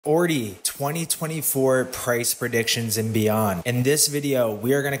ORDI 2024 price predictions and beyond. In this video,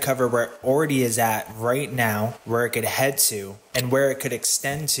 we are going to cover where ORDI is at right now, where it could head to, and where it could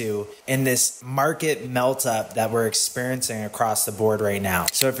extend to in this market melt up that we're experiencing across the board right now.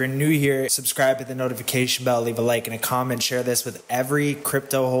 So if you're new here, subscribe, hit the notification bell, leave a like and a comment, share this with every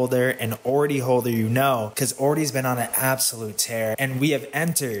crypto holder and ORDI holder you know, because ORDI's been on an absolute tear. And we have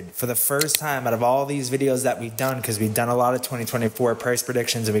entered for the first time out of all these videos that we've done, because we've done a lot of 2024 price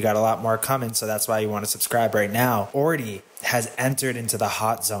predictions and we got a lot more coming, so that's why you want to subscribe right now. ORDI has entered into the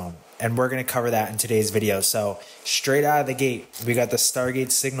hot zone, and we're going to cover that in today's video. So straight out of the gate, we got the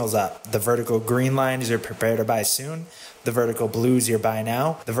Stargate signals up. The vertical green line is you're prepared to buy soon. The vertical blue is your buy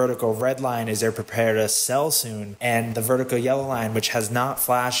now. The vertical red line is they're prepared to sell soon. And the vertical yellow line, which has not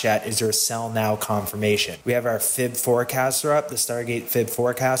flashed yet, is your sell now confirmation. We have our Fib forecaster up, the Stargate Fib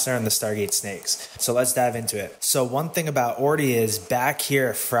forecaster and the Stargate snakes. So let's dive into it. So one thing about ORDI is back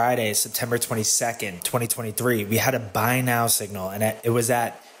here Friday, September 22nd, 2023, we had a buy now signal, and it was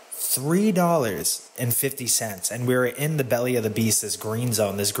at $3.50, and we were in the belly of the beast, this green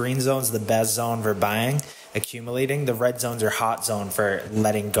zone. This green zone is the best zone for buying, accumulating. The red zones are hot zone for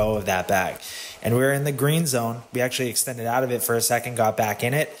letting go of that bag. And we were in the green zone. We actually extended out of it for a second, got back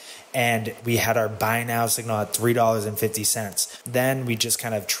in it, and we had our buy now signal at $3.50. Then we just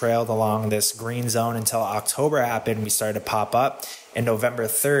kind of trailed along this green zone until October happened. We started to pop up, and November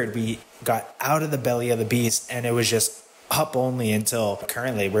 3rd, we got out of the belly of the beast, and it was just up only until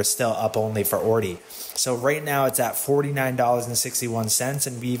currently. We're still up only for ORDI. So right now it's at $49.61,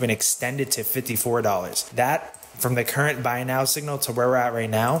 and we even extended to $54. That, from the current buy now signal to where we're at right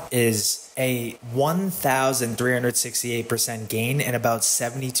now, is a 1,368% gain in about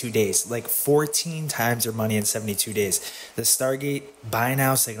 72 days, like 14 times your money in 72 days. The Stargate buy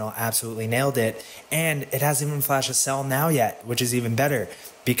now signal absolutely nailed it, and it hasn't even flashed a sell now yet, which is even better,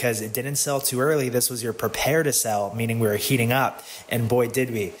 because it didn't sell too early. This was your prepare to sell, meaning we were heating up, and boy did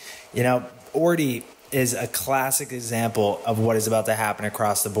we. You know, ORDI is a classic example of what is about to happen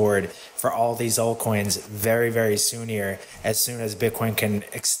across the board for all these altcoins very, very soon here, as soon as Bitcoin can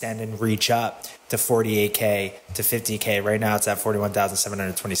extend and reach up to 48K to 50K. Right now it's at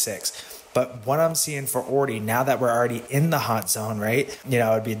 41,726. But what I'm seeing for ORDI, now that we're already in the hot zone, right? You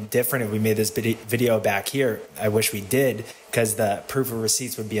know, it'd be different if we made this video back here. I wish we did, because the proof of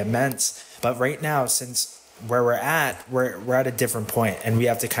receipts would be immense. But right now, since where we're at a different point, and we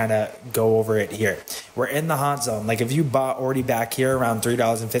have to kind of go over it here. We're in the hot zone. Like if you bought ORDI back here around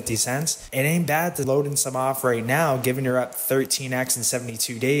 $3.50, it ain't bad to load in some off right now, given you're up 13x in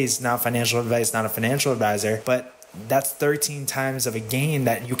 72 days. Not financial advice, not a financial advisor, but that's 13 times of a gain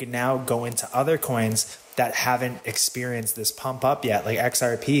that you can now go into other coins that haven't experienced this pump up yet, like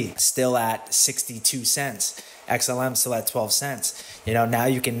XRP still at 62 cents. XLM still at 12 cents. You know, now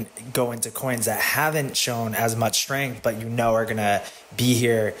you can go into coins that haven't shown as much strength, but you know are going to be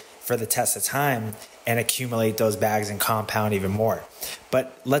here for the test of time and accumulate those bags and compound even more.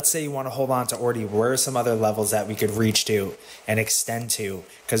 But let's say you want to hold on to ORDI. Where are some other levels that we could reach to and extend to?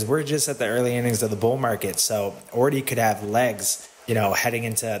 Because we're just at the early innings of the bull market. So ORDI could have legs, you know, heading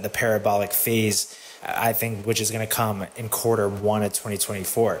into the parabolic phase, I think, which is going to come in Q1 of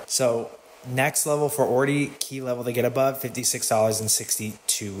 2024. So next level for ORDI, key level to get above,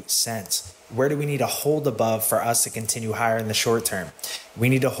 $56.62. Where do we need to hold above for us to continue higher in the short term? We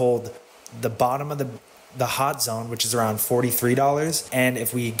need to hold the bottom of the hot zone, which is around $43. And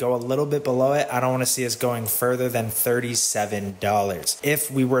if we go a little bit below it, I don't want to see us going further than $37. If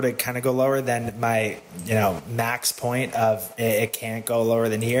we were to kind of go lower, then my, you know, max point of it can't go lower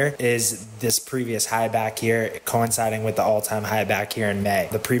than here is this previous high back here, coinciding with the all-time high back here in May,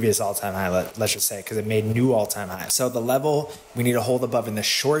 the previous all-time high, let's just say, because it made new all-time high. So the level we need to hold above in the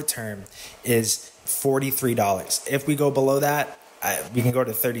short term is $43. If we go below that, we can go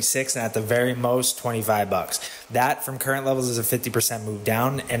to 36, and at the very most $25. That from current levels is a 50% move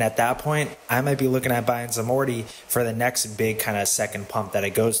down, and at that point I might be looking at buying some ORDI for the next big kind of second pump that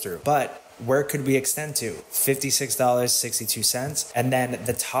it goes through. But where could we extend to? $56.62. And then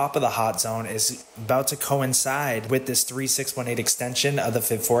the top of the hot zone is about to coincide with this 3618 extension of the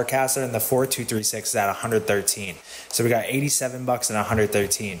Fib forecaster, and the 4236 is at 113. So we got 87 bucks and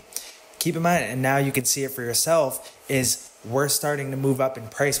 113. Keep in mind, and now you can see it for yourself, is we're starting to move up in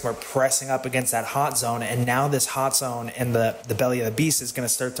price. We're pressing up against that hot zone, and now this hot zone and the belly of the beast is going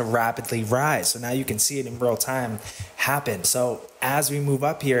to start to rapidly rise. So now you can see it in real time happen. So as we move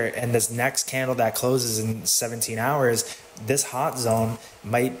up here, and this next candle that closes in 17 hours, this hot zone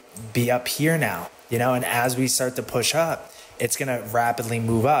might be up here now, you know, and as we start to push up, it's going to rapidly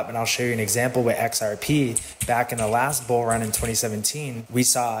move up. And I'll show you an example with XRP. Back in the last bull run in 2017, we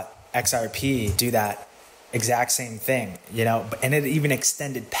saw XRP do that exact same thing, you know, and it even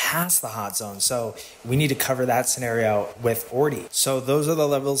extended past the hot zone. So we need to cover that scenario with ORDI. So those are the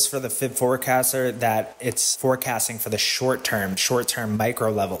levels for the Fib forecaster that it's forecasting for the short term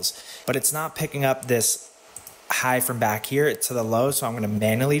micro levels, but it's not picking up this high from back here to the low. So I'm going to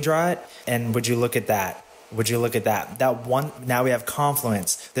manually draw it. And would you look at that? Would you look at that? That one, now we have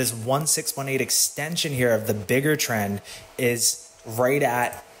confluence. This 1618 extension here of the bigger trend is right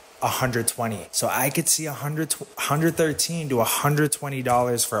at 120. So I could see $113 to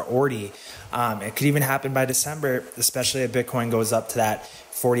 $120 for ORDI. It could even happen by December, especially if Bitcoin goes up to that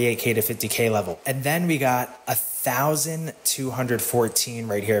 48K to 50K level. And then we got 1,214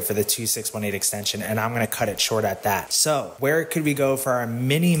 right here for the 2618 extension, and I'm going to cut it short at that. So where could we go for our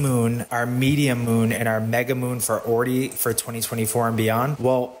mini moon, our medium moon, and our mega moon for ORDI for 2024 and beyond?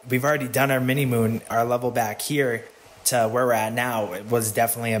 Well, we've already done our mini moon. Our level back here to where we're at now, it was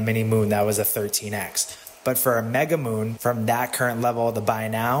definitely a mini moon. That was a 13x. But for a mega moon, from that current level, the buy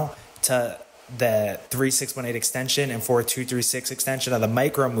now, to the 3618 extension and 4236 extension of the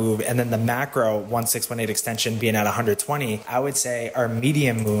micro move, and then the macro 1618 extension being at 120, I would say our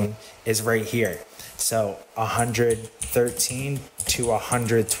medium moon is right here. So 113 to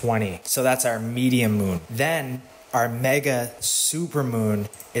 120. So that's our medium moon. Then our mega super moon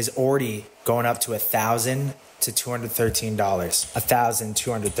is already going up to 1,000 to $213,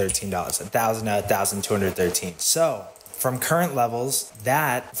 $1,213, 1,000 to 1,213. So from current levels,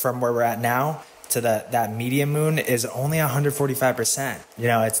 that from where we're at now to that medium moon is only 145%. You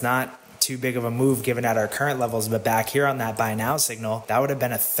know, it's not too big of a move given at our current levels, but back here on that buy now signal, that would have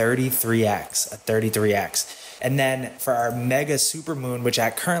been a 33x. And then for our mega super moon, which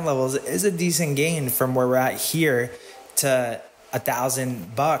at current levels is a decent gain from where we're at here to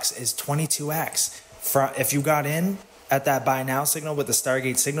 $1,000 is 22x. If you got in at that buy now signal with the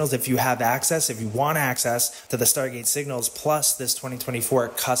Stargate signals, if you have access, if you want access to the Stargate signals plus this 2024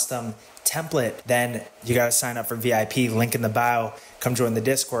 custom template, then you got to sign up for VIP. Link in the bio. Come join the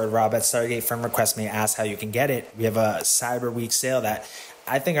Discord. Rob at Stargate. Friend request me. Ask how you can get it. We have a Cyber Week sale that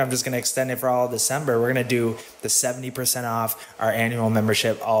I think I'm just going to extend it for all of December. We're going to do the 70% off our annual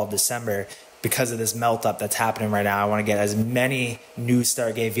membership all of December. Because of this melt up that's happening right now, I want to get as many new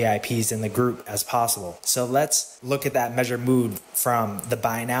Stargate VIPs in the group as possible. So let's look at that measured mood from the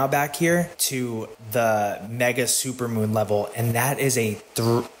buy now back here to the mega super moon level. And that is a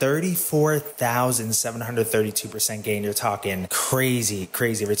 34,732% gain. You're talking crazy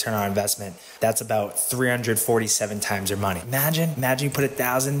return on investment. That's about 347 times your money. Imagine you put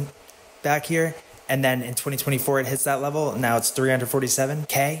 1,000 back here, and then in 2024, it hits that level. Now it's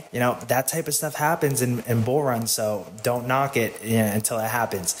 347K. You know, that type of stuff happens in bull runs. So don't knock it until it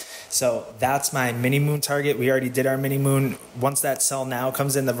happens. So that's my mini moon target. We already did our mini moon. Once that sell now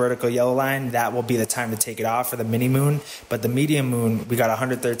comes in the vertical yellow line, that will be the time to take it off for the mini moon. But the medium moon, we got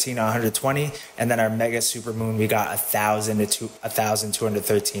 113 to 120. And then our mega super moon, we got 1,000 to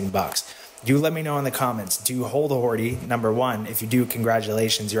 1,213 bucks. You let me know in the comments, do you hold a ORDI? Number one, if you do,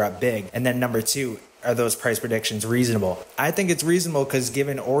 congratulations, you're up big. And then number two, are those price predictions reasonable? I think it's reasonable because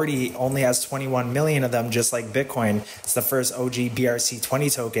given ORDI only has 21 million of them, just like Bitcoin, it's the first OG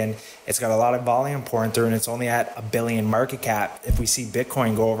BRC20 token. It's got a lot of volume pouring through and it's only at $1 billion market cap. If we see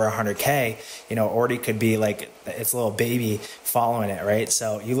Bitcoin go over 100K, you know, ORDI could be like its little baby following it, right?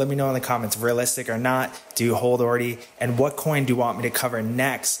 So you let me know in the comments, realistic or not, do you hold ORDI? And what coin do you want me to cover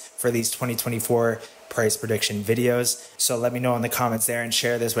next for these 2024 price prediction videos? So let me know in the comments there and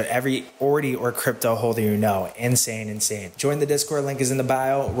share this with every ORDI or crypto holder you know. Insane. Join the Discord, link is in the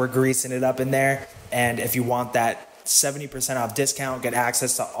bio. We're greasing it up in there. And if you want that 70% off discount, get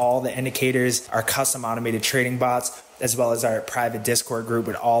access to all the indicators, our custom automated trading bots, as well as our private Discord group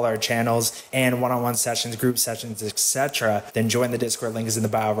with all our channels and one-on-one sessions, group sessions, etc., then join the Discord. Link is in the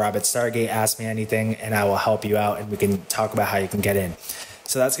bio. Rob at Stargate. Ask me anything and I will help you out and we can talk about how you can get in.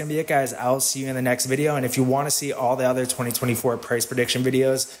 So that's going to be it, guys. I'll see you in the next video. And if you want to see all the other 2024 price prediction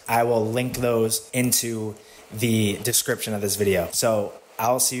videos, I will link those into the description of this video. So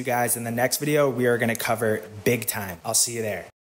I'll see you guys in the next video. We are going to cover big time. I'll see you there.